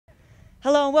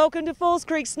Hello and welcome to Falls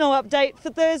Creek Snow Update for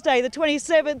Thursday the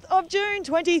 27th of June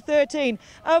 2013.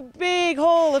 A big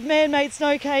haul of man-made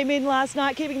snow came in last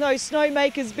night, keeping those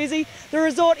snowmakers busy. The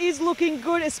resort is looking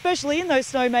good, especially in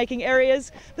those snowmaking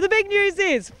areas. But the big news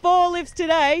is 4 lifts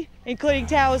today, including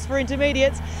towers for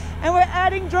intermediates, and we're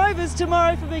adding drovers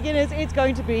tomorrow for beginners. It's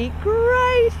going to be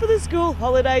great for the school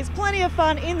holidays. Plenty of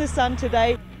fun in the sun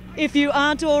today. If you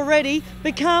aren't already,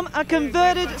 become a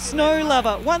converted snow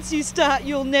lover. Once you start,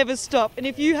 you'll never stop. And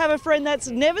if you have a friend that's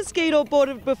never skied or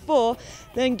boarded before,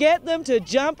 then get them to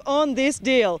jump on this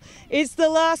deal. It's the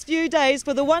last few days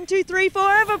for the 1, 2, 3,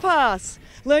 4 EverPass.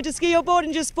 Learn to ski or board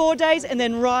in just 4 days and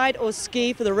then ride or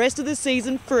ski for the rest of the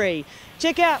season free.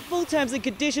 Check out full terms and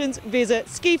conditions. Visit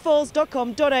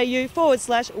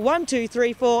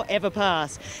skifalls.com.au/1234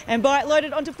 EverPass and buy it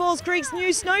loaded onto Falls Creek's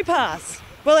new Snow Pass.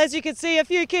 Well, as you can see, a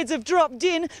few kids have dropped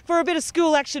in for a bit of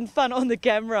school action fun on the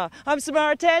camera. I'm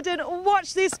Samara Tanton.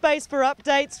 Watch this space for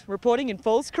updates. Reporting in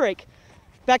Falls Creek.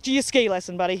 Back to your ski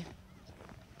lesson, buddy.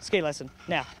 Ski lesson.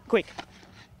 Now, quick.